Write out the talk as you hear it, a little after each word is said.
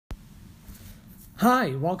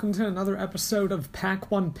Hi, welcome to another episode of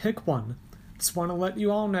Pack One Pick One. Just want to let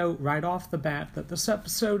you all know right off the bat that this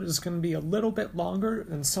episode is going to be a little bit longer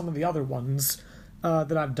than some of the other ones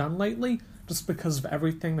that I've done lately, just because of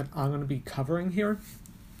everything that I'm going to be covering here.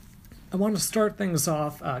 I want to start things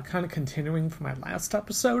off kind of continuing from my last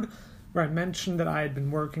episode, where I mentioned that I had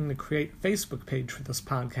been working to create a Facebook page for this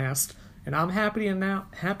podcast, and I'm happy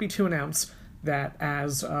to announce that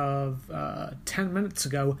as of 10 minutes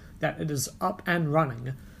ago, that it is up and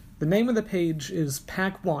running. The name of the page is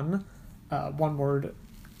Pack One, one word,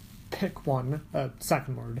 Pick One,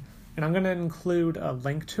 second word, and I'm going to include a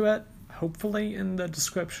link to it, hopefully in the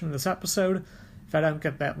description of this episode. If I don't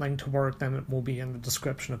get that link to work, then it will be in the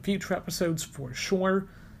description of future episodes for sure.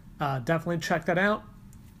 Definitely check that out.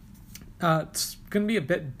 It's going to be a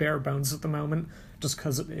bit bare bones at the moment, just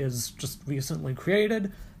because it is just recently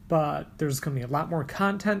created, but there's going to be a lot more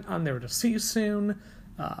content on there to see soon.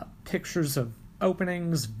 Pictures of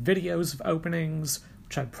openings, videos of openings,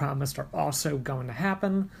 which I promised are also going to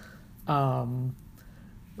happen.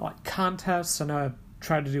 Like contests, I know I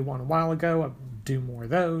tried to do one a while ago. I'll do more of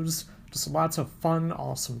those. Just lots of fun,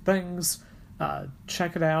 awesome things.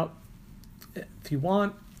 Check it out if you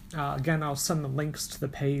want. Again, I'll send the links to the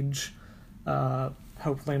page,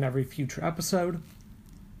 hopefully in every future episode.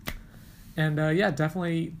 And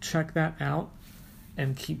definitely check that out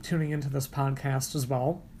and keep tuning into this podcast as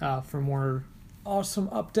well for more awesome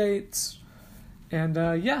updates. And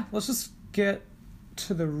let's just get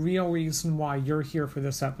to the real reason why you're here for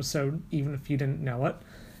this episode, even if you didn't know it.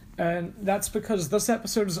 And that's because this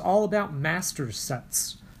episode is all about Masters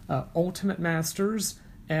sets, Ultimate Masters,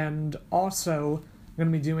 and also I'm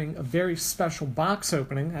going to be doing a very special box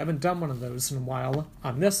opening. I haven't done one of those in a while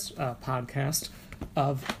on this podcast,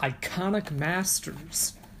 of Iconic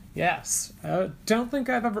Masters. Yes, don't think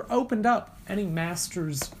I've ever opened up any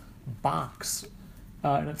Masters box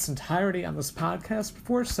in its entirety on this podcast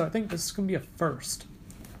before, so I think this is going to be a first.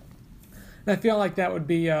 And I feel like that would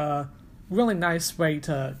be a really nice way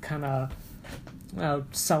to kind of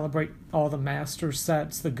celebrate all the Masters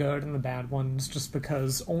sets, the good and the bad ones, just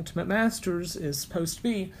because Ultimate Masters is supposed to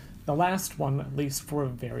be the last one, at least for a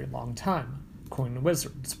very long time, according to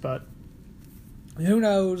Wizards, but who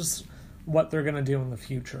knows what they're going to do in the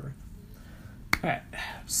future. Alright,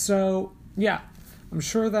 so, I'm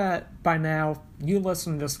sure that by now, you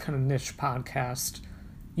listen to this kind of niche podcast,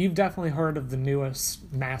 you've definitely heard of the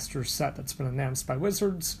newest Masters set that's been announced by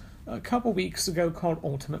Wizards a couple weeks ago called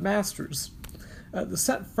Ultimate Masters. The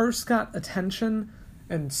set first got attention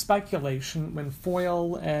and speculation when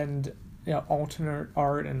foil and alternate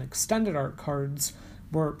art and extended art cards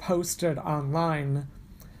were posted online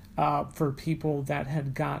for people that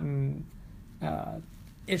had gotten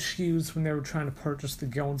issues when they were trying to purchase the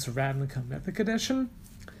Guilds of Ravnica Mythic Edition.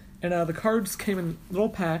 And the cards came in little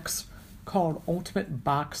packs called Ultimate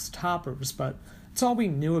Box Toppers, but that's all we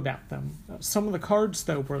knew about them. Some of the cards,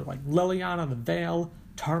 though, were like Liliana the Veil,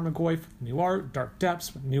 Tarmogoyf with new art, Dark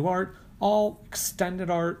Depths with new art, all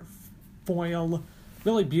extended art, foil,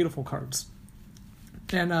 really beautiful cards.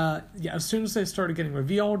 And as soon as they started getting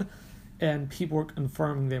revealed, and people were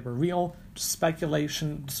confirming they were real,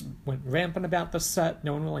 speculation just went rampant about the set.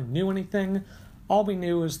 No one really knew anything. All we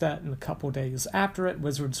knew is that in a couple days after it,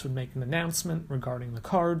 Wizards would make an announcement regarding the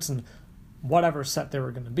cards and whatever set they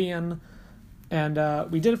were going to be in.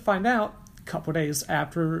 And we did find out a couple days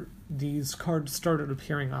after these cards started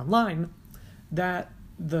appearing online that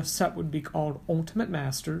the set would be called Ultimate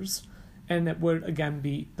Masters, and it would again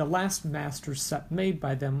be the last Masters set made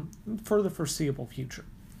by them for the foreseeable future.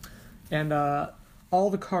 And all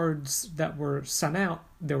the cards that were sent out,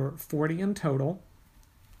 there were 40 in total,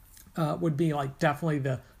 would be like definitely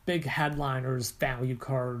the big headliners, value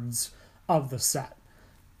cards of the set.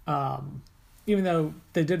 Even though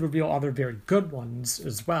they did reveal other very good ones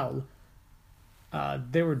as well,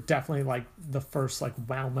 they were definitely like the first like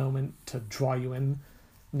wow moment to draw you in.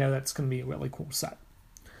 Know that's going to be a really cool set.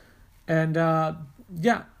 And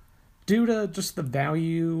due to just the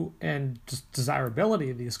value and just desirability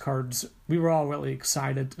of these cards, we were all really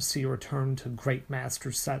excited to see a return to great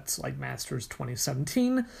Masters sets like Masters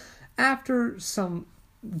 2017 after some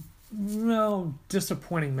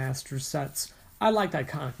disappointing Masters sets. I liked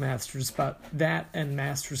Iconic Masters, but that and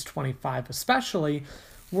Masters 25 especially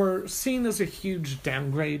were seen as a huge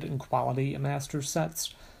downgrade in quality in Masters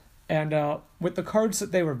sets. And with the cards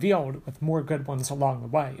that they revealed, with more good ones along the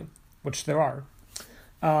way, which there are,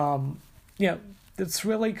 it's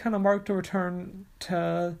really kind of marked a return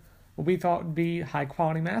to what we thought would be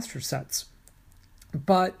high-quality Masters sets.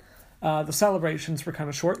 But the celebrations were kind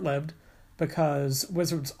of short-lived, because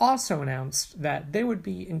Wizards also announced that they would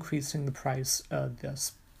be increasing the price of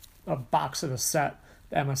a box of the set,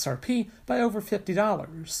 the MSRP, by over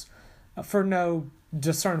 $50 for no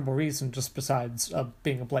discernible reason, just besides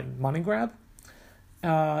being a blatant money grab.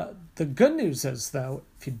 The good news is, though,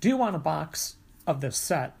 if you do want a box of this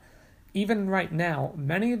set, even right now,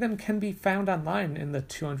 many of them can be found online in the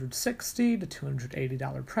 $260 to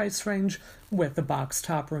 $280 price range with the box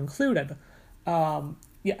topper included.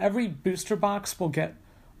 Every booster box will get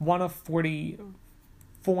one of 40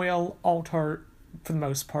 foil alt art, for the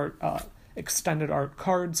most part, extended art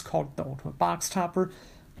cards called the Ultimate Box Topper.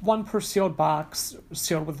 One per sealed box,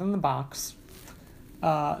 sealed within the box.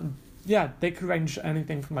 They could range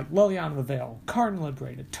anything from like Liliana the Veil, Karn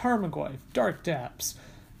Liberated, Tarmogoyf, Dark Depths,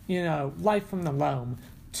 Life from the Loam,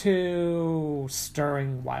 to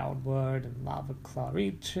Stirring Wildwood and Lava Claw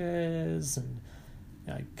Reaches and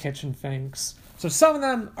Kitchen Finks. So some of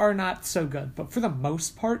them are not so good, but for the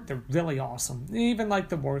most part, they're really awesome. Even like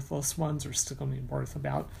the worthless ones are still going to be worth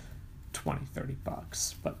about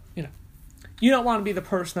 $20-$30. But, you don't want to be the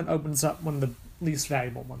person that opens up one of the least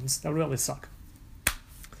valuable ones. They'll really suck.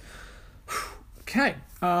 Okay.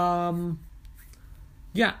 I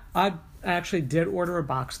actually did order a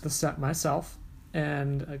box of the set myself,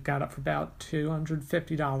 and I got it for about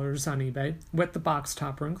 $250 on eBay, with the box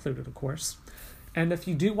topper included, of course. And if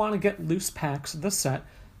you do want to get loose packs of the set,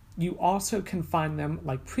 you also can find them,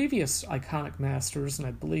 like previous Iconic Masters, and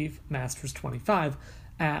I believe Masters 25,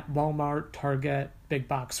 at Walmart, Target, big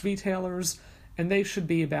box retailers, and they should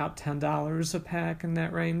be about $10 a pack in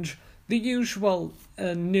that range. The usual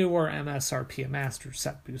newer MSRP Master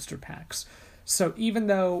Set booster packs. So even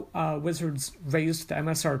though Wizards raised the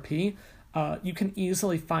MSRP, you can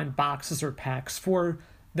easily find boxes or packs for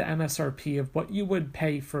the MSRP of what you would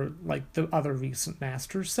pay for like the other recent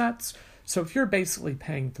Master sets. So if you're basically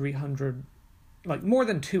paying $300, like more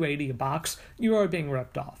than $280 a box, you are being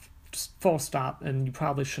ripped off. Just full stop, and you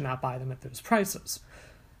probably should not buy them at those prices.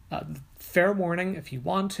 Fair warning, if you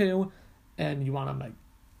want to, and you want to,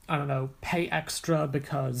 pay extra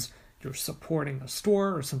because you're supporting a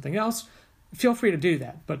store or something else, feel free to do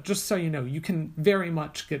that. But just so you know, you can very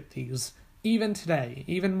much get these, even today,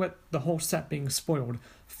 even with the whole set being spoiled,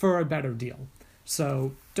 for a better deal.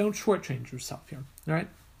 So don't shortchange yourself here, all right?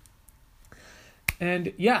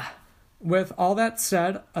 And with all that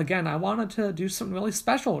said, again, I wanted to do something really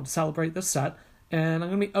special to celebrate this set, and I'm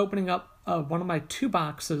going to be opening up one of my 2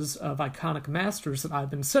 boxes of Iconic Masters that I've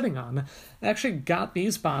been sitting on. I actually got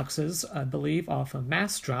these boxes, I believe, off of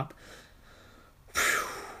Massdrop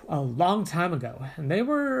a long time ago, and they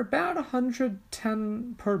were about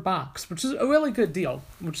 $110 per box, which is a really good deal,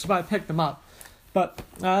 which is why I picked them up. But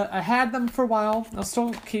I had them for a while. I was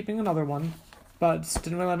still keeping another one, but just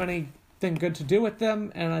didn't really have anything good to do with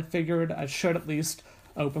them, and I figured I should at least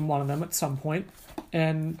open one of them at some point.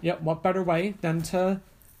 And what better way than to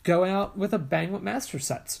go out with a bang with Master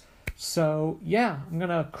Sets. So I'm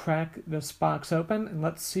gonna crack this box open and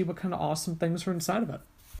let's see what kind of awesome things are inside of it.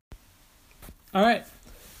 Alright,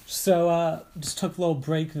 so just took a little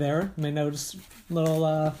break there. You may notice a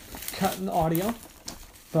little cut in the audio,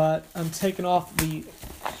 but I'm taking off the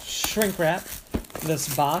shrink wrap for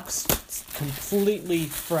this box. It's completely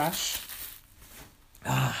fresh.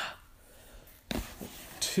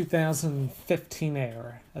 2015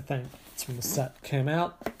 era, I think. That's when the set came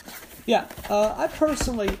out. I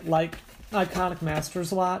personally like Iconic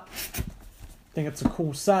Masters a lot. I think it's a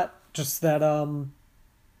cool set. Just that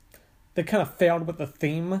they kind of failed with the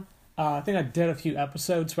theme. I think I did a few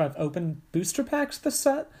episodes where I've opened booster packs of the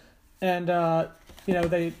set, and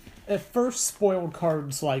they at first spoiled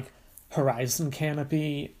cards like Horizon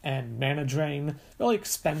Canopy and Mana Drain, really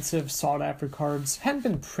expensive sought after cards, hadn't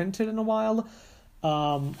been printed in a while.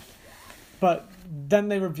 But then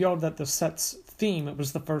they revealed that the set's theme, it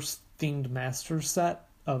was the first themed Master set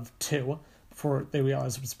of 2, before they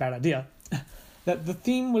realized it was a bad idea, that the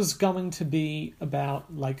theme was going to be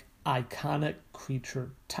about, like, iconic creature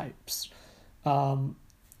types,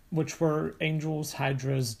 which were angels,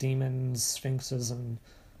 hydras, demons, sphinxes, and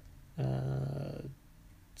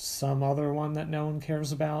some other one that no one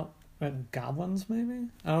cares about. Goblins, maybe?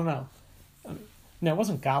 I don't know. No, it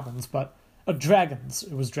wasn't goblins, but dragons.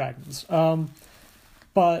 It was dragons.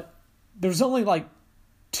 But there's only like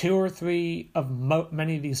 2 or 3 of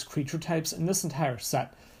many of these creature types in this entire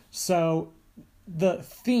set. So the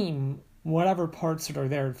theme, whatever parts that are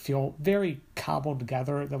there, feel very cobbled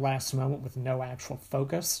together at the last moment with no actual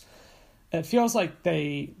focus. It feels like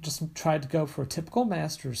they just tried to go for a typical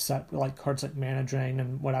Masters set, like cards like Mana Drain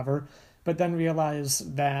and whatever, but then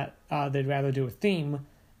realized that they'd rather do a theme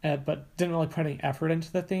but didn't really put any effort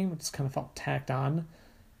into the theme. It just kind of felt tacked on.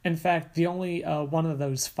 In fact, the only one of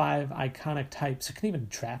those 5 iconic types you can even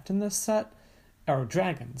draft in this set are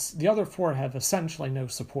dragons. The other 4 have essentially no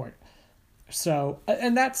support. So,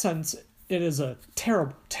 in that sense, it is a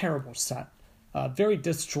terrible, terrible set. Very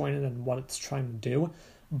disjointed in what it's trying to do.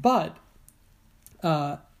 But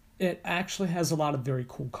it actually has a lot of very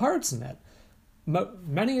cool cards in it.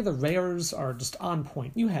 Many of the rares are just on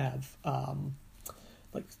point. You have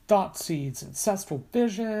like Thoughtseeds, Ancestral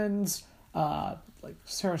Visions, like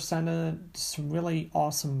Saracena, some really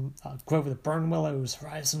awesome Grove of the Burn Willows,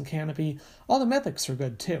 Horizon Canopy. All the mythics are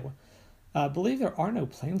good too. I believe there are no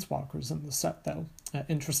Planeswalkers in the set though,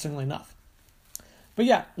 interestingly enough. But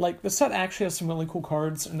yeah, like the set actually has some really cool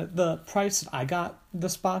cards, and at the price that I got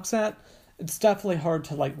this box at, it's definitely hard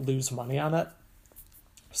to like lose money on it.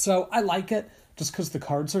 So I like it just because the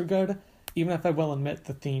cards are good, even if I will admit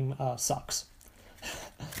the theme sucks.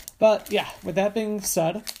 But yeah, with that being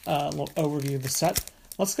said, a little overview of the set.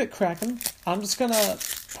 Let's get cracking. I'm just going to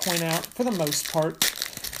point out, for the most part,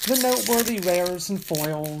 the noteworthy rares and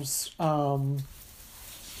foils, or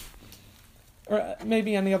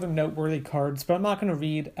maybe any other noteworthy cards, but I'm not going to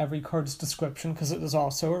read every card's description because it is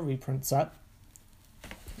also a reprint set.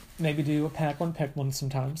 Maybe do a pack one, pick one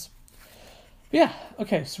sometimes. But yeah,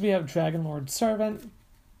 okay, so we have Dragonlord Servant,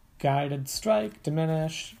 Guided Strike,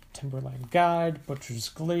 Diminish, Timberland Guide, Butcher's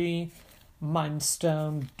Glee,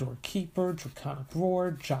 Mindstone, Doorkeeper, Draconic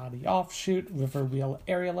Roar, Jolly Offshoot, Riverwheel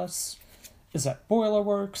Aerialist. Is that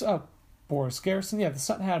Boilerworks? Oh, Boris Garrison. Yeah, the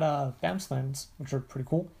set had bounce lands, which are pretty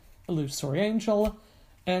cool. Illusory Angel.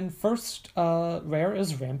 And first rare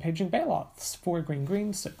is Rampaging Baloths. 4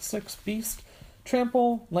 green, 6/6 beast.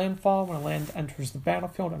 Trample, landfall. When a land enters the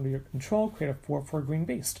battlefield under your control, create a 4/4 green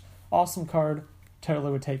beast. Awesome card.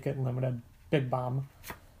 Totally would take it limited. Big bomb.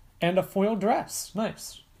 And a foil dress.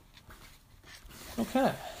 Nice.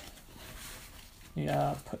 Okay.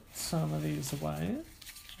 Yeah, put some of these away.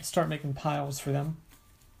 Start making piles for them.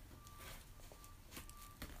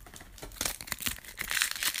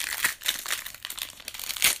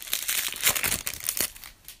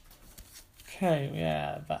 Okay, we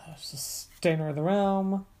have Sustainer of the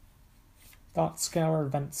Realm, Thought Scour,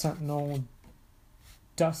 Vent Sentinel,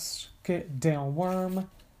 Duskdale Worm,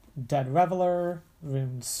 Dead Reveler,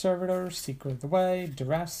 Ruined Servitor, Secret of the Way,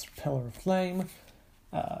 Duress, Pillar of Flame,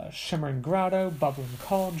 Shimmering Grotto, Bubbling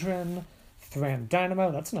Cauldron, Thran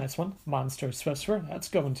Dynamo, that's a nice one, Monster Swiftsper, that's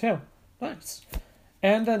going too, nice.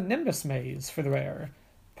 And a Nimbus Maze for the rare,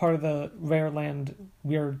 part of the rare land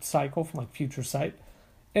weird cycle from like Future Sight.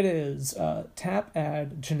 It is tap,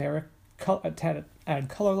 add generic, add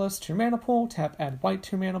colorless to your mana pool, tap, add white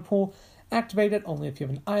to your mana pool, activate it only if you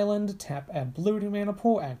have an island, tap, add blue to your mana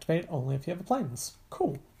pool, activate it only if you have a plains.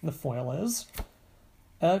 Cool. And the foil is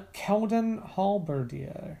a Keldon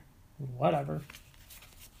Halberdier. Whatever.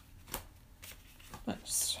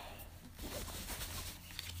 Nice.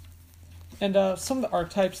 And some of the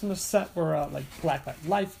archetypes in this set were like Black-White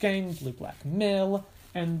Life Gain, Blue-Black Mill,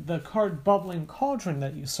 and the card Bubbling Cauldron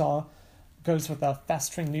that you saw goes with a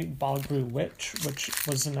Festering Newt Bog-Brew Witch, which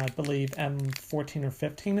was in, I believe, M14 or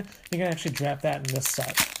 15. You can actually draft that in this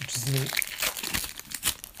set, which is neat.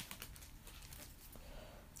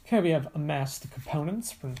 Okay, we have Amass the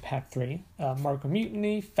Components from Pack 3. Mark of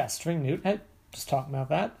Mutiny, Festering Newt. Hey, just talking about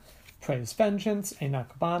that. Praise Vengeance,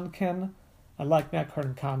 Anok Bonkin. I like that card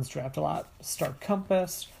in Khan's draft a lot. Star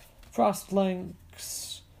Compass,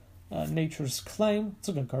 Frostlinks, Nature's Claim. It's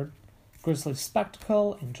a good card. Grisly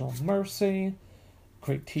Spectacle, Angel of Mercy,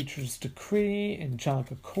 Great Teacher's Decree,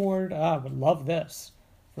 Angelic Accord. I would love this.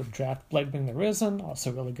 For draft, Bladewing the Risen,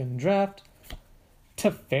 also really good in draft.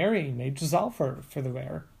 Teferi, Mage's Alpha for the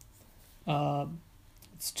rare.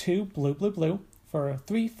 It's 2 blue for a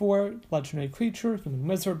 3/4 legendary creature, human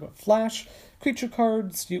wizard with flash. Creature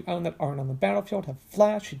cards you own that aren't on the battlefield have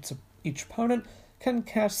flash. Each opponent can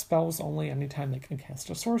cast spells only anytime they can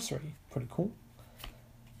cast a sorcery. Pretty cool.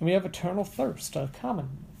 And we have Eternal Thirst, a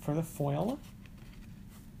common for the foil.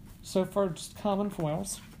 So far, just common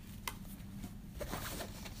foils.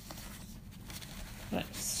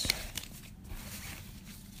 Nice.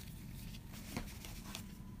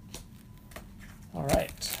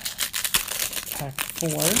 Alright. Pack 4.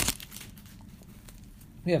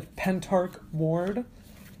 We have Pentarch Ward,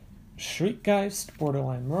 Shriekgeist,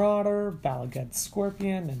 Borderline Marauder, Balaged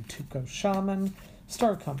Scorpion, and Tuco Shaman,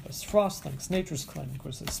 Star Compass, Frostlinks, Nature's Claim,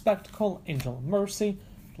 Grisly Spectacle, Angel of Mercy,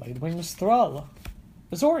 Bladewing's Thrall,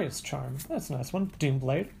 Azorius Charm, that's a nice one,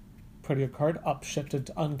 Doomblade, pretty good card, upshifted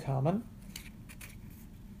to uncommon,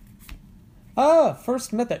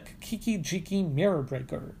 First mythic, Kiki Jiki Mirror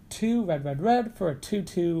Breaker. 2 red for a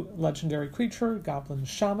 2/2 legendary creature, Goblin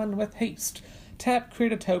Shaman with haste. Tap,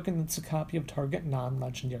 create a token that's a copy of target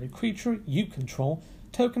non-legendary creature you control.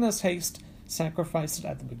 Token has haste, sacrifice it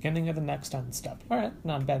at the beginning of the next end step. Alright,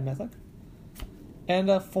 not a bad mythic. And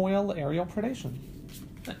a foil Aerial Predation.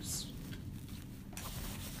 Nice.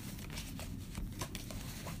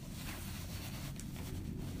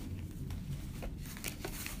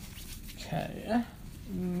 Okay,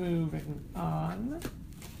 moving on.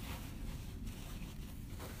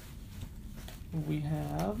 We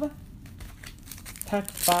have Pack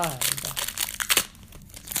 5.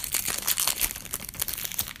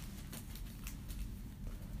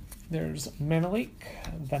 There's Mana Leak,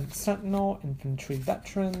 Vent Sentinel, Infantry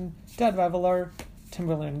Veteran, Dead Reveler,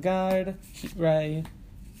 Timberland Guide, Heat Ray,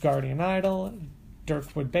 Guardian Idol,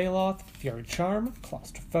 Dirkwood Baloth, Fury Charm,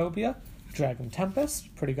 Claustrophobia, Dragon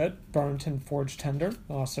Tempest, pretty good. Burrington Forge Tender,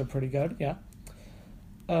 also pretty good, yeah.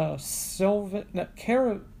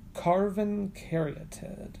 Carven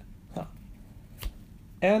Caryatid. Huh.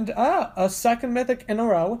 And, a second mythic in a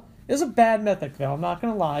row. Is a bad mythic, though, I'm not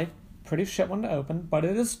gonna lie. Pretty shit one to open, but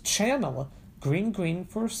it is Channel. Green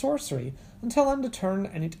for sorcery. Until end of turn,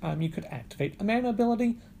 anytime you could activate a mana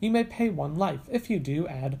ability, you may pay 1 life. If you do,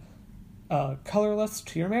 add colorless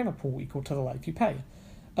to your mana pool equal to the life you pay.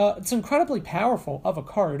 It's incredibly powerful of a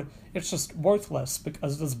card. It's just worthless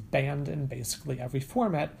because it is banned in basically every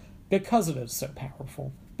format because it is so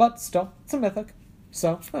powerful. But still, it's a mythic.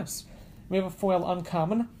 So, nice. We have a foil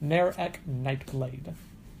uncommon, Nerek Nightblade.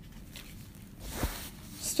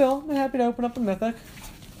 Still, I'm happy to open up a mythic.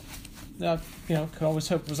 Could always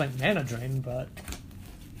hope it was like Mana Drain, but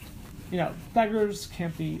beggars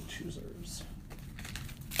can't be choosers.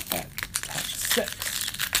 And pack 6.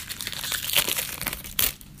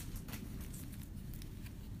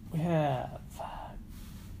 We have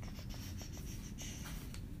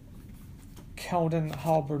Keldon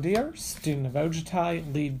Halberdier, Student of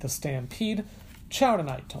Ojutai, Lead the Stampede,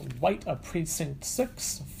 Chowdernite, White of Precinct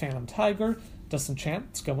 6, Phantom Tiger, Disenchant,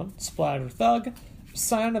 it's going, Splatter Thug,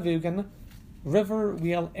 Scion of Ugin, River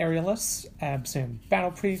Wheel Aerialist, Abzan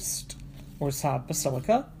Battle Priest, Orsad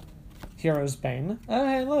Basilica, Hero's Bane. Oh,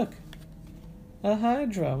 hey, look! A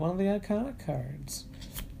Hydra, one of the iconic cards.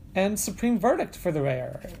 And Supreme Verdict for the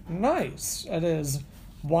rare. Nice! It is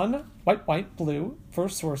 1 white, blue for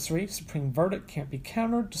sorcery. Supreme Verdict can't be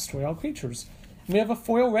countered, destroy all creatures. And we have a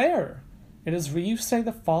foil rare. It is Ryusei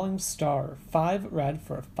the Falling Star, 5 red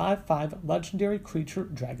for a 5/5 legendary creature,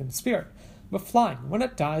 Dragon Spirit. With flying, when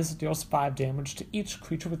it dies, it deals 5 damage to each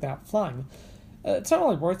creature without flying. It's not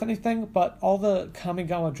really worth anything, but all the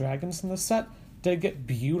Kamigawa dragons in this set did get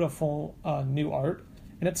beautiful new art,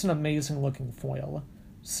 and it's an amazing looking foil.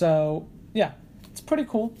 So, yeah, it's pretty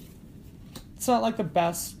cool. It's not like the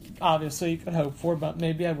best, obviously, you could hope for, but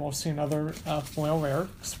maybe I will see another foil rare,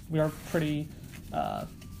 because we are pretty,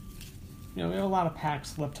 we have a lot of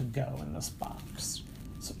packs left to go in this box.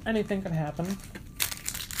 So anything could happen.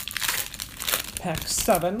 Pack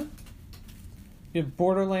 7. We have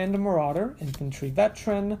Borderland Marauder, Infantry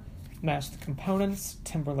Veteran, Master Components,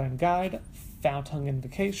 Timberland Guide, Fountain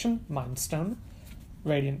Invocation, Mindstone,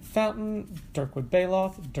 Radiant Fountain, Dirkwood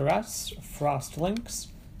Baloth, Duress, Frost Lynx,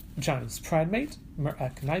 Johnny's Pridemate,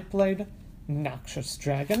 Nerek Nightblade, Noxious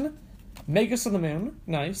Dragon, Magus of the Moon,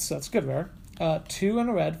 nice, that's good rare. 2 and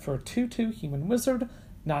a red for a 2/2 Human Wizard,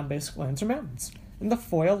 non-basic lands or mountains. And the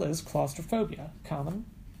foil is Claustrophobia, common.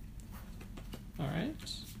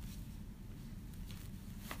 Alright.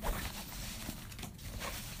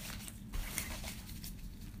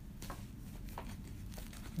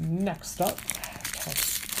 Next up, pack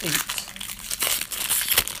 8.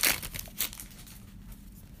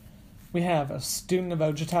 We have a Student of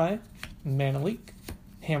Ojutai, Mana Leak,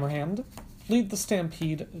 Hammerhand, Lead the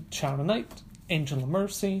Stampede, Chowdernite, Angel of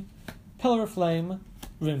Mercy, Pillar of Flame,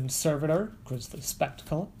 Ruined Servitor, Grisly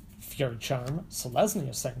Spectacle, Fury Charm,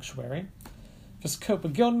 Selesnya Sanctuary,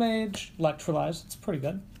 Viscopa Guildmage, Electrolyze, it's pretty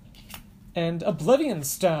good, and Oblivion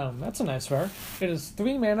Stone, that's a nice rare. It is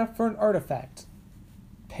 3 mana for an artifact.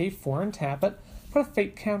 Pay 4 and tap it, put a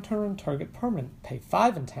fate counter on target permanent, pay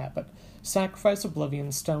 5 and tap it, sacrifice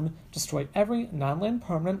Oblivion Stone, destroy every non-land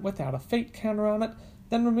permanent without a fate counter on it,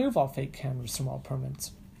 then remove all fate counters from all permanents.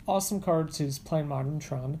 Awesome card who's playing Modern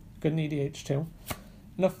Tron, good in EDH too.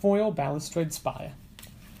 And a foil Balustrade Spy.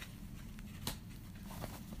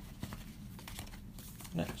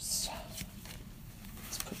 Nice.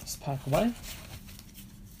 Let's put this pack away.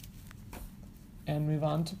 And move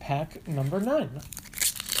on to pack number 9.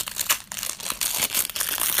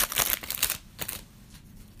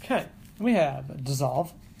 Okay, we have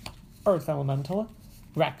Dissolve, Earth Elemental,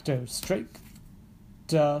 Rakdos Drake,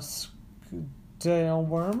 Duskdale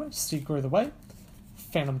Worm, Seeker of the Way,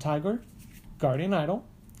 Phantom Tiger, Guardian Idol,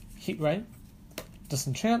 Heat Ray,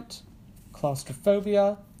 Disenchant,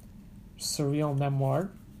 Claustrophobia, Surreal Memoir,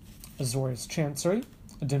 Azorius Chancery,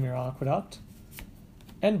 Dimir Aqueduct,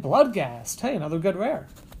 and Bloodghast. Hey, another good rare.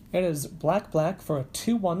 It is black for a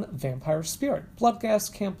 2/1 Vampire Spirit.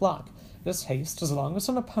 Bloodghast can't block. It is haste as long as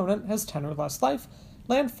an opponent has 10 or less life.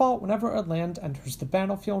 Landfall, whenever a land enters the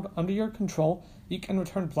battlefield under your control, you can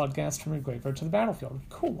return Bloodghast from your graveyard to the battlefield.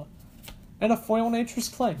 Cool. And a foil Nature's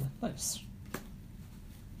Claim. Nice.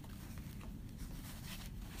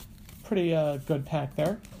 Pretty good pack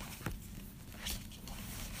there.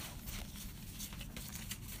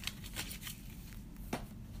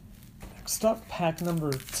 Next up, pack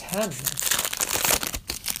number 10.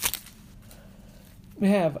 We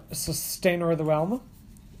have Sustainer of the Realm,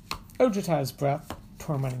 Ojutai's Breath,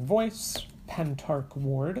 Tormenting Voice, Pentarch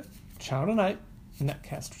Ward, Child of Night,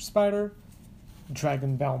 Netcaster Spider,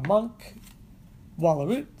 Dragon Bell Monk,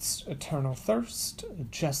 Wallaroots, Eternal Thirst,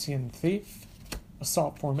 Jessian Thief,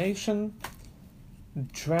 Assault Formation,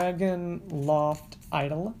 Dragon Loft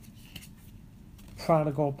Idol,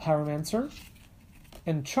 Prodigal Pyromancer,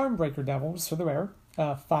 and Charmbreaker Devils for the rare.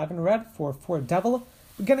 5 in red for 4 Devil.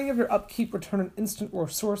 Beginning of your upkeep, return an instant or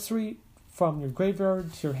sorcery from your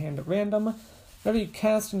graveyard to your hand at random. Whenever you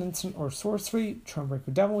cast an instant or sorcery,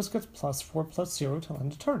 Charmbreaker Devils gets +4/+0 till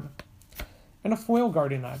end of turn. And a foil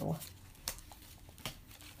Guardian Idol.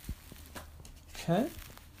 Okay,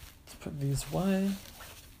 let's put these away.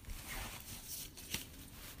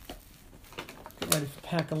 Get ready for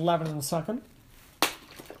pack 11 in a second.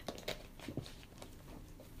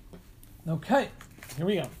 Okay, here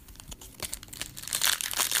we go.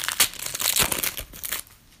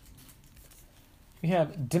 We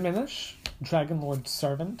have Diminish, Dragonlord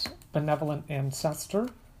Servant, Benevolent Ancestor,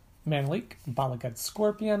 Manleek, Balagad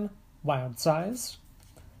Scorpion, Wild Size,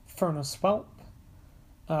 Furnace Whelp.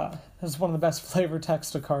 This is one of the best flavor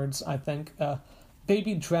text cards, I think.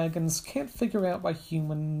 Baby dragons can't figure out why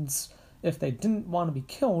humans, if they didn't want to be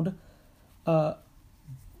killed,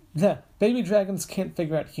 baby dragons can't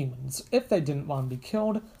figure out humans. If they didn't want to be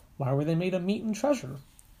killed, why were they made of meat and treasure?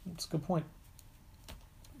 That's a good point.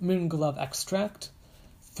 Moonglove Extract,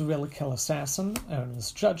 Thrill Kill Assassin,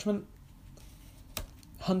 Owner's Judgment,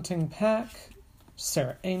 Hunting Pack,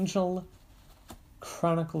 Sarah Angel,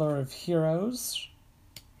 Chronicler of Heroes,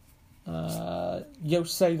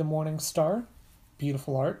 Yosei the Morning Star,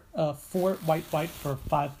 beautiful art, 4 white for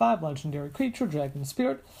 5/5, legendary creature, Dragon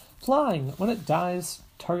Spirit, flying. When it dies,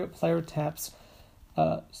 target player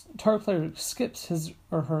skips his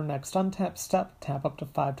or her next untap step, tap up to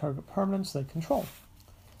 5 target permanents they control.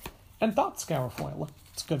 And Thought Scour foil.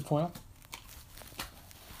 It's a good foil.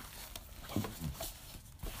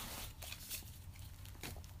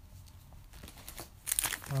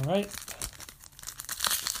 Alright.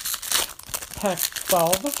 Pack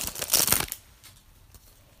 12.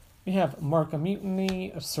 We have Mark of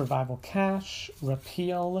Mutiny, Survival Cache,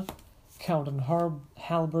 Repeal, Keldon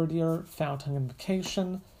Halberdier, Fountain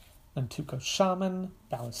Invocation, Nantuko Shaman,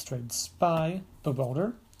 Balustrade Spy,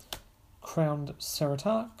 Bewilder, Crowned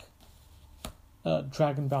Ceratok,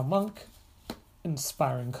 Dragon Bell Monk,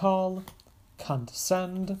 Inspiring Call,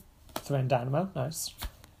 Condescend, Thran Dynamo, nice,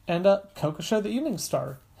 and Kokosho the Evening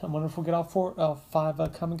Star. I wonder if we'll get all 5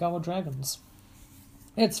 Kamigawa Dragons.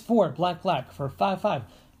 It's 4 black for 5/5,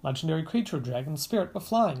 legendary creature, Dragon Spirit with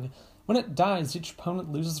flying. When it dies, each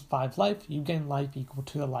opponent loses 5 life. You gain life equal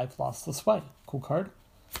to the life lost this way. Cool card.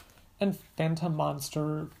 And Phantom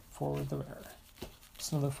Monster for the rare.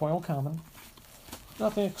 It's another foil common.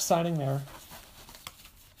 Nothing exciting there.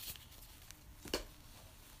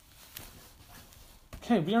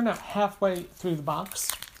 Okay, we are now halfway through the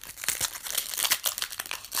box.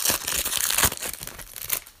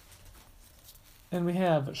 And we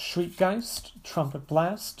have Shriekgeist, Trumpet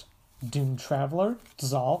Blast, Doom Traveler,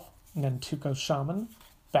 Dissolve, Nantuko Shaman,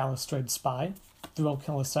 Balustrade Spy, Thrill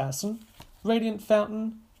Kill Assassin, Radiant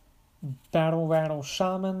Fountain, Battle Rattle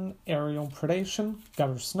Shaman, Aerial Predation,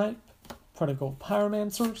 Gutter Snipe, Prodigal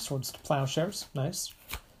Pyromancer, Swords to Plowshares, nice,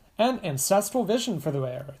 and Ancestral Vision for the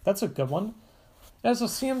rare. That's a good one. It has a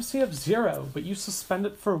CMC of 0, but you suspend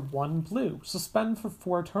it for 1 blue. Suspend for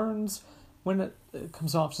 4 turns. When it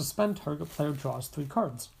comes off suspend, target player draws 3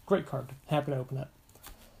 cards. Great card. Happy to open it.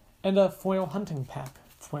 And a foil Hunting Pack.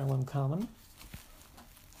 Foil uncommon.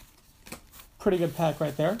 Pretty good pack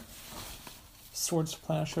right there. Swords to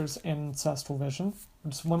Plowshares and Ancestral Vision.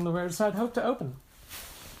 It's one of the rares I'd hope to open.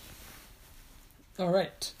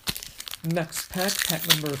 Alright. Next pack, pack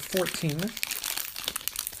number 14.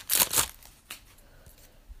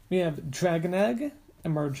 We have Dragon Egg,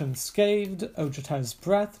 Emerge Unscathed, Ojutai's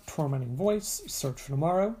Breath, Tormenting Voice, Search for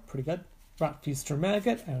Tomorrow, pretty good. Rot Feaster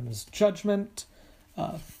Maggot, Iona's Judgment,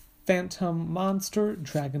 Phantom Monster,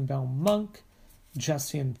 Dragon Bell Monk,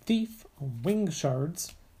 Jessian Thief, Wing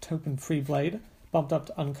Shards, Token Freeblade, bumped up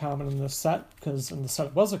to uncommon in this set, because in the set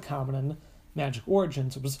it was a common in Magic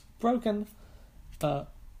Origins, it was broken.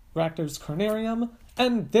 Rakdos Carnarium,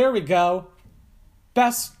 and there we go!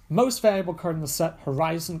 Most valuable card in the set,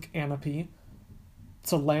 Horizon Canopy.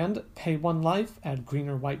 It's a land, pay 1 life, add green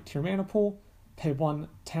or white to your mana pool, pay 1,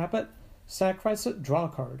 tap it, sacrifice it, draw a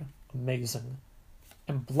card. Amazing.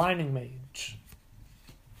 And Blinding Mage.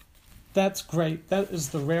 That's great. That is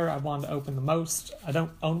the rare I wanted to open the most. I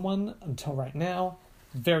don't own one until right now.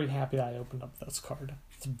 Very happy that I opened up this card.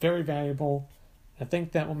 It's very valuable. I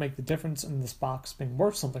think that will make the difference in this box being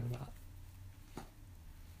worth something or not.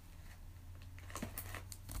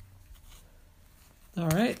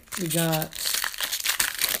 Alright, we got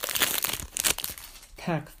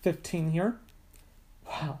pack 15 here.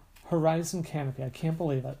 Wow, Horizon Canopy, I can't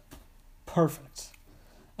believe it. Perfect.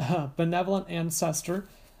 Benevolent Ancestor,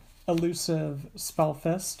 Elusive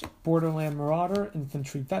Spellfist, Borderland Marauder,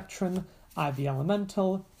 Infantry Veteran, Ivy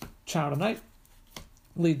Elemental, Child of Night,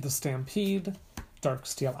 Lead the Stampede,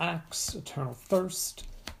 Darksteel Axe, Eternal Thirst,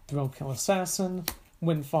 Thrillkill Assassin,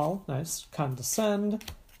 Windfall, nice, Condescend,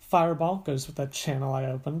 Fireball, goes with that channel I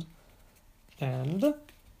opened, and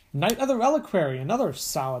Knight of the Reliquary, another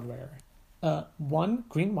solid rare. 1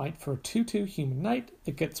 green-white for a 2/2 human knight.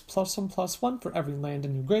 It gets +1/+1 for every land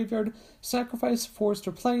in your graveyard. Sacrifice forest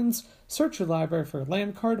or plains. Search your library for a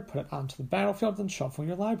land card. Put it onto the battlefield and shuffle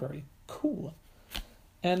your library. Cool.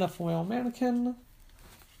 And a foil mannequin.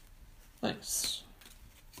 Nice.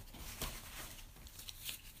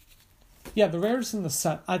 Yeah, the rares in the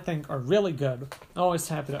set, I think, are really good. Always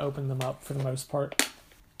happy to open them up for the most part.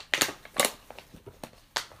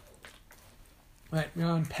 Right, we're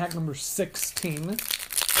on pack number 16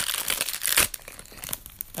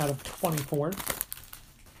 out of 24.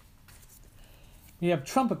 We have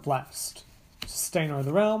Trumpet Blast, Sustainer of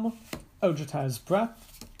the Realm, Ojutai's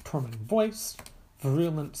Breath, Tormenting Voice,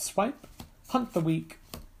 Virulent Swipe, Hunt the Weak,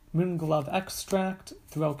 Moonglove Extract,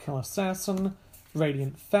 Thrillkill Assassin,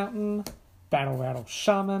 Radiant Fountain, Battle Rattle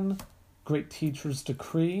Shaman, Great Teacher's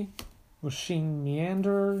Decree, Rasheen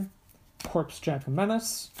Meander, Corpse Jack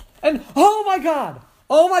Menace, and oh my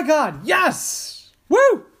god, yes!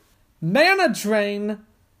 Woo! Mana Drain,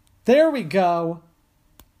 there we go.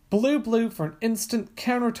 Blue for an instant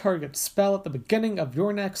counter target spell at the beginning of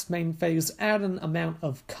your next main phase. Add an amount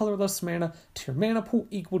of colorless mana to your mana pool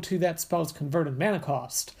equal to that spell's converted mana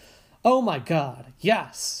cost. Oh my god,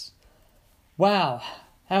 yes! Wow.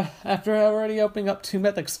 After already opening up 2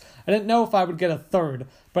 mythics, I didn't know if I would get a third,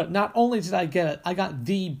 but not only did I get it, I got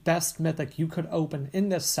the best mythic you could open in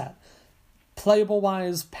this set.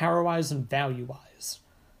 Playable-wise, power-wise, and value-wise.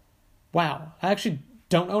 Wow, I actually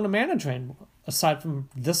don't own a Mana Drain, aside from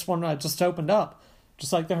this one I just opened up,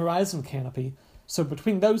 just like the Horizon Canopy. So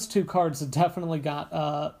between those 2 cards, it definitely got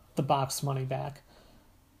the box money back.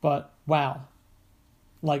 But, wow.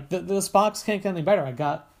 Like, this box can't get any better. I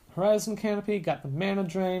got Horizon Canopy, got the Mana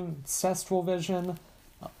Drain, Ancestral Vision,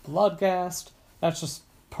 Bloodghast. That's just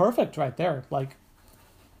perfect right there. Like,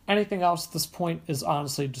 anything else at this point is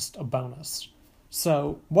honestly just a bonus.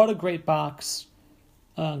 So, what a great box.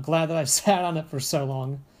 Glad that I sat on it for so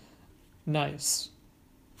long. Nice.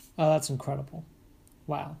 Oh, that's incredible.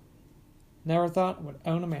 Wow. Never thought I would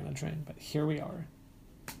own a Mana Drain, but here we are.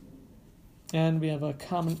 And we have a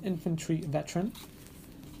common infantry veteran.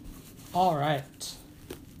 Alright.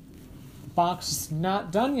 Box is not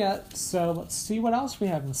done yet, so let's see what else we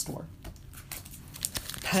have in store.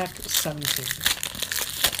 Pack 17.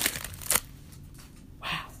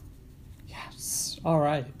 Wow. Yes.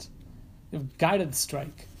 Alright. We have Guided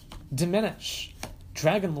Strike, Diminish,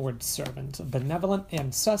 Dragonlord Servant, Benevolent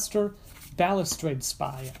Ancestor, Balustrade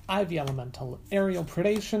Spy, Ivy Elemental, Aerial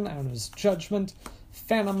Predation, Iona's Judgment,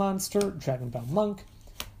 Phantom Monster, Dragon Bell Monk,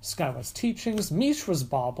 Skywest Teachings, Mishra's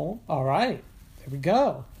Bauble. Alright. There we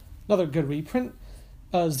go. Another good reprint.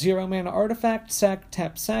 0 mana artifact,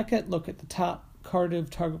 tap, sack it, look at the top card of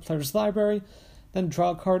target player's library, then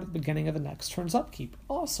draw a card at the beginning of the next turn's upkeep.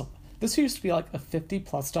 Awesome. This used to be like a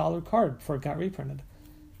 $50+ card before it got reprinted.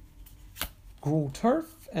 Gruul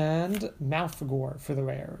Turf and Malfagor for the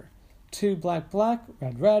rare. 2 black,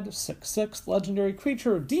 red, 6/6, legendary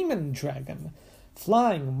creature, Demon Dragon.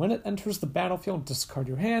 Flying, when it enters the battlefield, discard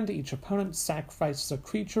your hand. Each opponent sacrifices a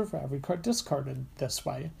creature for every card discarded this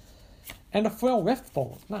way. And a foil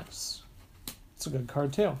Riftbolt. Nice. It's a good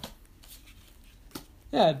card too.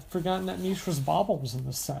 Yeah, I'd forgotten that Mishra's Bauble was in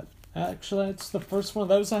this set. Actually, it's the first one of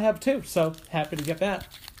those I have too, so happy to get that.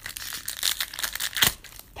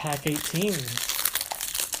 Pack 18.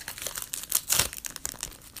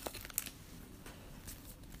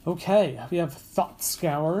 Okay, we have Thought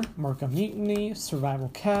Scour, Mark of Mutiny, Survival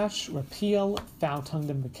Cache, Repeal, Foul-Tongued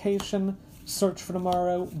Invocation, Search for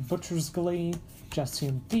Tomorrow, Butcher's Glee,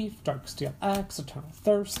 Jessian Thief, Darksteel Axe, Eternal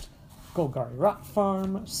Thirst, Golgari Rock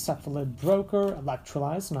Farm, Cephalid Broker,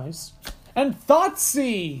 Electrolyze, nice, and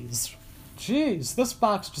Thoughtseize! Jeez, this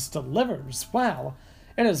box just delivers. Wow.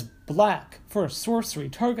 It is black. For a sorcery,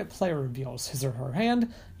 target player reveals his or her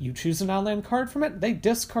hand. You choose an outland card from it. They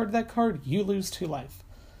discard that card. You lose 2 life.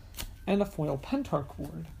 And a foil Pentarch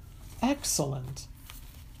Ward. Excellent.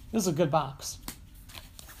 This is a good box.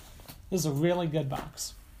 This is a really good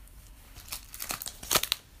box.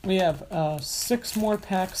 We have 6 more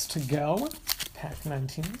packs to go. Pack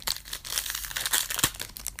 19.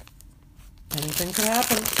 Anything can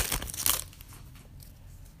happen.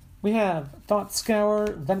 We have Thought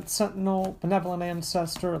Scour, Vent Sentinel, Benevolent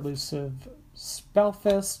Ancestor, Elusive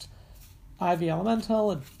Spellfist, Ivy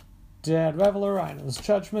Elemental, Dead Reveler, Ino's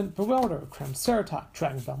Judgment, Bewilder, Cramceratoc,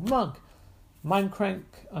 Dragonbell Monk, Mindcrank,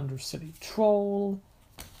 Undercity Troll,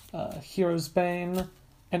 Hero's Bane,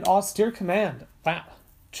 and Austere Command. Wow.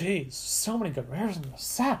 Jeez, so many good rares in this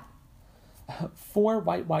set. 4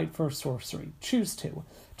 white for sorcery. Choose 2.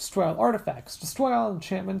 Destroy all artifacts. Destroy all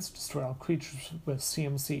enchantments. Destroy all creatures with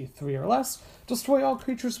CMC 3 or less. Destroy all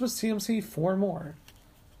creatures with CMC 4 or more.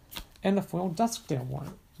 And a foil Duskdale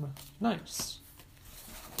one. Nice.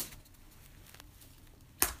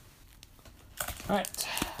 Alright.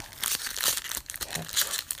 Pack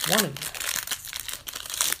 20.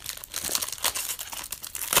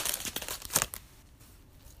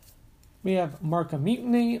 We have Mark of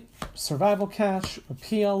Mutiny, Survival Cache,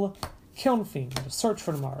 Repeal, Kiln Fiend, Search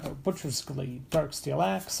for Tomorrow, Butcher's Glee, Darksteel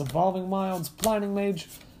Axe, Evolving Wilds, Blinding Mage,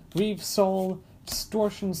 Reeve Soul,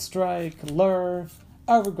 Distortion Strike, Lure,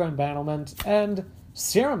 Overgrown Battlement, and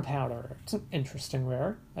Serum Powder. It's an interesting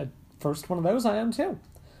rare. First one of those I am too.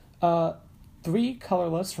 3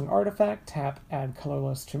 colorless from Artifact, tap, add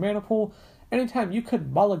colorless to mana pool. Anytime you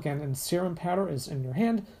could mulligan and Serum Powder is in your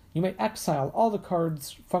hand, you may exile all the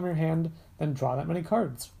cards from your hand, then draw that many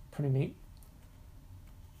cards. Pretty neat.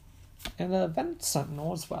 And a Vent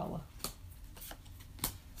Sentinel as well.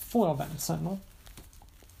 Foil Vent Sentinel.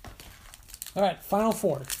 Alright, final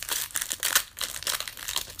 4.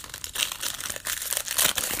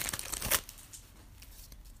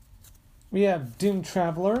 We have Doom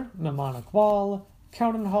Traveler, Mnemonic Wall,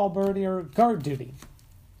 Cowden Halberdier, Guard Duty,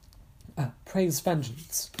 Praise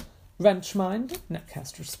Vengeance, Wrenchmind,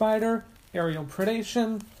 Netcaster Spider, Aerial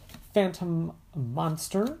Predation, Phantom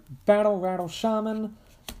Monster, Battle Rattle Shaman,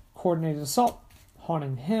 Coordinated Assault,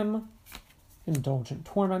 Haunting Hymn, Indulgent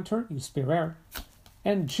Tormentor, used to be rare,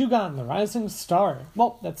 and Jugon, the Rising Star.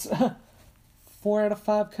 Well, that's 4 out of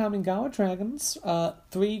 5 Kamigawa Dragons,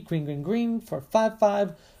 3 green for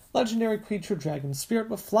 5/5, Legendary creature, Dragon Spirit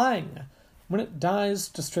with Flying. When it dies,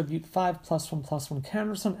 distribute 5+1/+1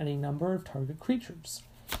 counters on any number of target creatures.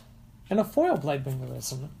 And a foil Bladebringer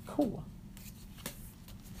Risen. Cool.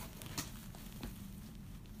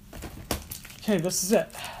 Okay, this is it.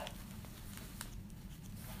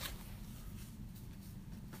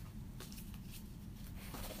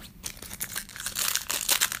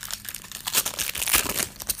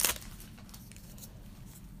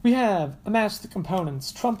 We have Amass the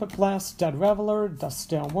Components, Trumpet Blast, Dead Reveler,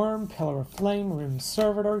 Duskdale Worm, Pillar of Flame, Rune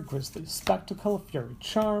Servitor, Grisly Spectacle, Fury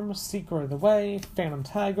Charm, Seeker of the Way, Phantom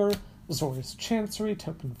Tiger, Azorius Chancery,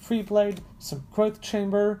 Token Freeblade, some Growth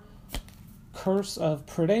Chamber, Curse of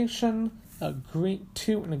Predation, a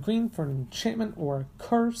 2 and a green for an enchantment or a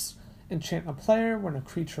curse, enchant a player. When a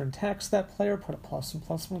creature attacks that player, put a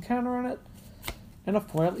 +1/+1 counter on it, and a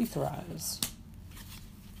foil Etherize.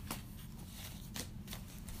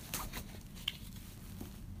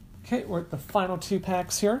 Okay, we're at the final 2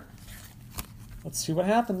 packs here. Let's see what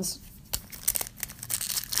happens.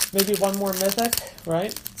 Maybe one more Mythic,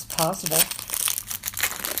 right? It's possible.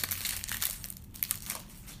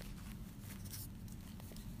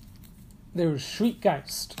 There's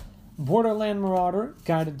Shriekgeist, Borderland Marauder,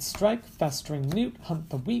 Guided Strike, Festering Newt, Hunt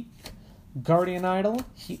the Weak, Guardian Idol,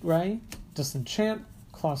 Heat Ray, Disenchant,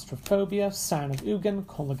 Claustrophobia, Sign of Ugin,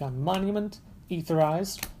 Kolagon Monument,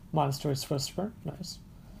 Etherized, Monastery's Whisper, nice.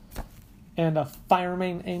 And a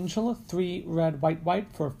Firemane Angel, 3 red,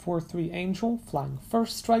 white for a 4/3 angel, flying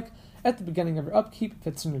first strike. At the beginning of your upkeep, if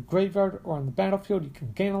it's in your graveyard or on the battlefield, you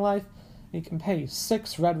can gain a life. And you can pay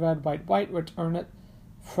 6 red, white, return it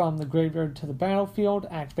from the graveyard to the battlefield,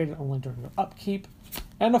 activate it only during your upkeep.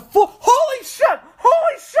 And holy shit!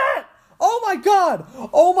 Holy shit! Oh my god!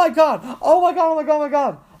 Oh my god! Oh my god! Oh my god! Oh my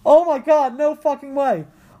god! Oh my god! No fucking way!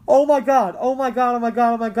 Oh my god! Oh my god! Oh my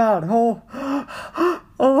god! Oh my god! Oh,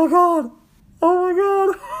 oh my god! Oh my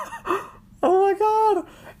god! Oh my god!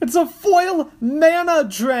 It's a foil mana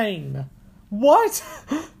drain! What?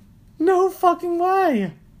 No fucking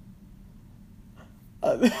way!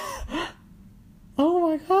 Oh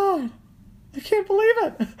my god! I can't believe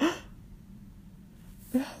it!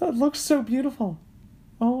 It looks so beautiful.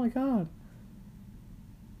 Oh my god.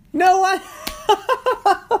 No way!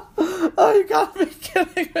 Oh, you gotta be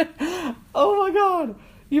kidding me! Oh my god!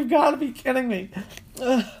 You've gotta be kidding me!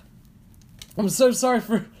 I'm so sorry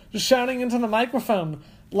for shouting into the microphone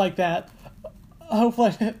like that.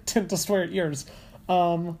 Hopefully I didn't destroy your ears.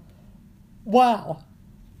 Wow.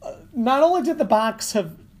 Not only did the box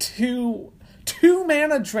have two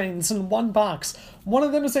mana drains in one box, one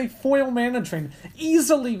of them is a foil mana drain.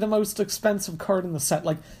 Easily the most expensive card in the set.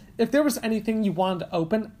 Like, if there was anything you wanted to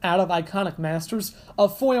open out of Iconic Masters, a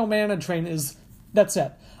foil mana drain is... That's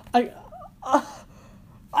it. I've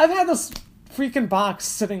had this freaking box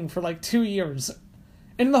sitting for like 2 years.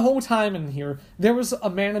 And the whole time in here, there was a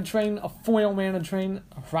mana drain, a foil mana drain,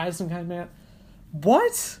 a Horizon kind of mana.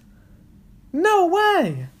 What? No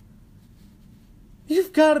way!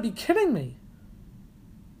 You've got to be kidding me.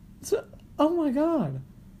 Oh my god.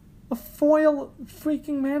 A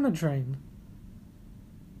freaking mana drain.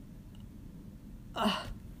 I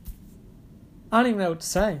don't even know what to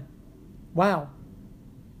say. Wow.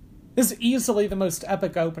 This is easily the most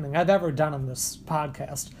epic opening I've ever done on this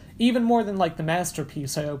podcast. Even more than, like, the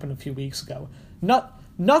masterpiece I opened a few weeks ago.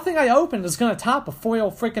 Nothing I opened is going to top a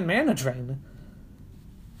foil freaking mana drain.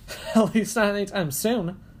 At least not anytime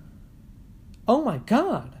soon. Oh my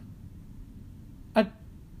god.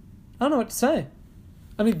 I don't know what to say.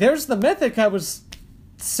 I mean, there's the mythic I was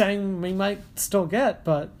saying we might still get,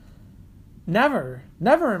 but never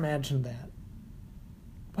imagined that.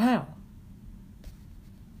 Wow.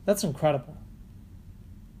 That's incredible.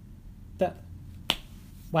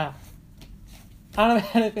 Wow. I don't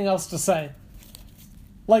have anything else to say.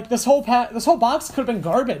 Like, this whole box could have been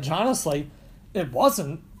garbage, honestly. It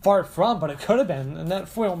wasn't, far from, but it could have been, and that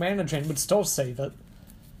foil mana drain would still save it.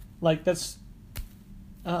 Like, that's...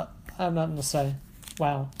 I have nothing to say.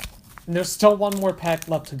 Wow. And there's still one more pack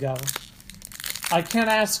left to go. I can't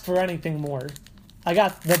ask for anything more. I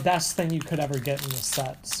got the best thing you could ever get in this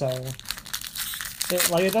set, so...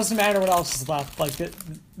 It doesn't matter what else is left. Like,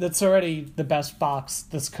 that's already the best box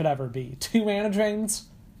this could ever be. 2 mana drains,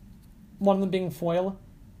 one of them being foil,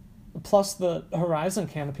 plus the Horizon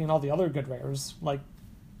Canopy and all the other good rares. Like,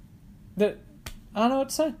 I don't know what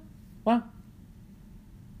to say. Wow.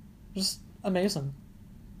 Just amazing.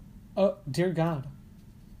 Oh, dear God.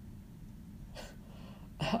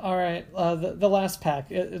 Alright, the last pack.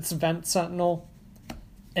 It's Vent Sentinel,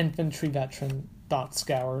 Infantry Veteran, Dot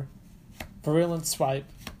Scour, Virulent Swipe,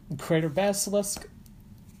 Crater Basilisk,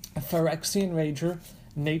 Phyrexian Rager,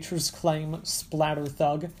 Nature's Claim, Splatter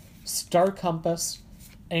Thug, Star Compass,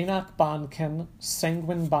 Anok Bondkin,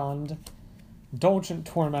 Sanguine Bond, Indulgent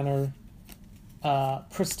Tormentor,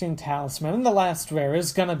 Pristine Talisman, and the last rare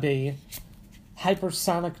is gonna be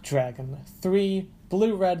Hypersonic Dragon. 3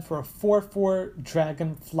 blue-red for a 4/4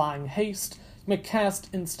 dragon flying haste. You may cast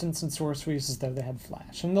instants and sorceries as though they had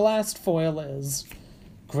flash. And the last foil is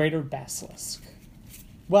Greater Basilisk.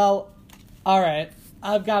 Well, alright,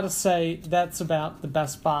 I've got to say that's about the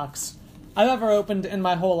best box I've ever opened in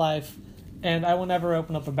my whole life, and I will never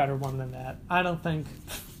open up a better one than that. I don't think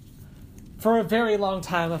for a very long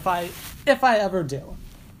time, if I ever do.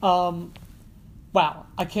 Wow,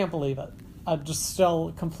 I can't believe it. I'm just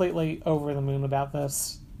still completely over the moon about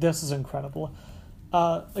this. This is incredible.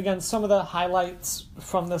 Again, some of the highlights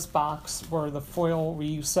from this box were the foil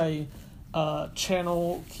Ryusei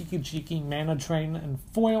Channel Kikijiki Mana Drain and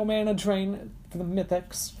Foil Mana Drain for the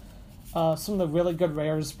Mythics. Some of the really good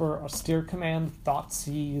rares were Austere Command,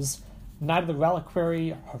 Thoughtseize, Knight of the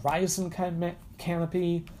Reliquary, Horizon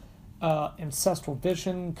Canopy, Ancestral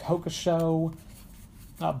Vision, Kokusho,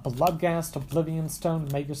 Bloodghast, Oblivion Stone,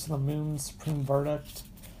 Magus of the Moon, Supreme Verdict.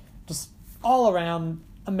 Just all around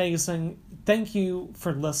amazing. Thank you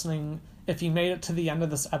for listening. If you made it to the end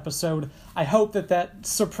of this episode, I hope that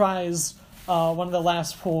surprise, one of the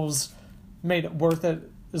last pulls, made it worth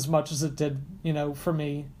it as much as it did, for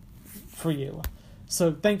me, for you.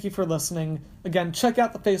 So thank you for listening. Again, check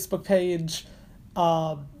out the Facebook page.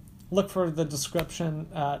 Look for the description.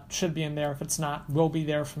 Should be in there. If it's not, will be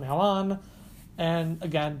there from now on. And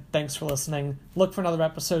again, thanks for listening. Look for another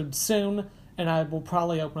episode soon, and I will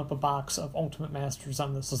probably open up a box of Ultimate Masters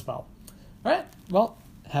on this as well. Alright, well,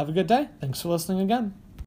 have a good day. Thanks for listening again.